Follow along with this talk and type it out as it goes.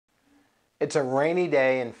It's a rainy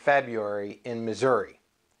day in February in Missouri,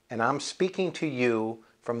 and I'm speaking to you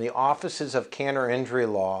from the offices of Cantor Injury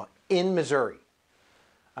Law in Missouri.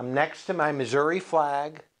 I'm next to my Missouri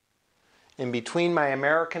flag, in between my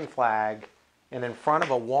American flag, and in front of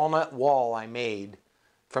a walnut wall I made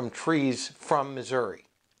from trees from Missouri.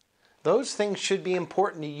 Those things should be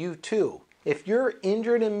important to you too. If you're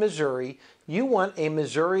injured in Missouri, you want a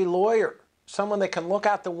Missouri lawyer, someone that can look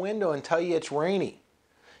out the window and tell you it's rainy.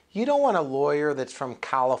 You don't want a lawyer that's from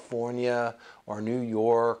California or New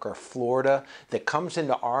York or Florida that comes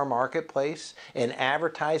into our marketplace and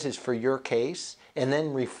advertises for your case and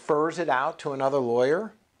then refers it out to another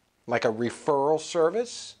lawyer, like a referral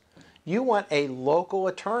service. You want a local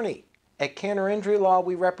attorney. At Cantor Injury Law,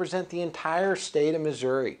 we represent the entire state of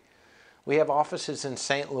Missouri. We have offices in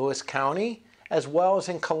St. Louis County as well as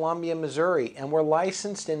in Columbia, Missouri, and we're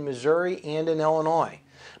licensed in Missouri and in Illinois.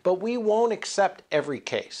 But we won't accept every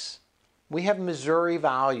case. We have Missouri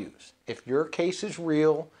values. If your case is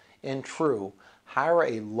real and true, hire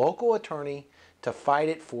a local attorney to fight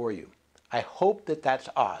it for you. I hope that that's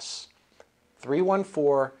us.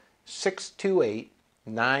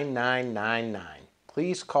 314-628-9999.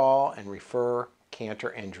 Please call and refer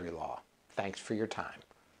Cantor Injury Law. Thanks for your time.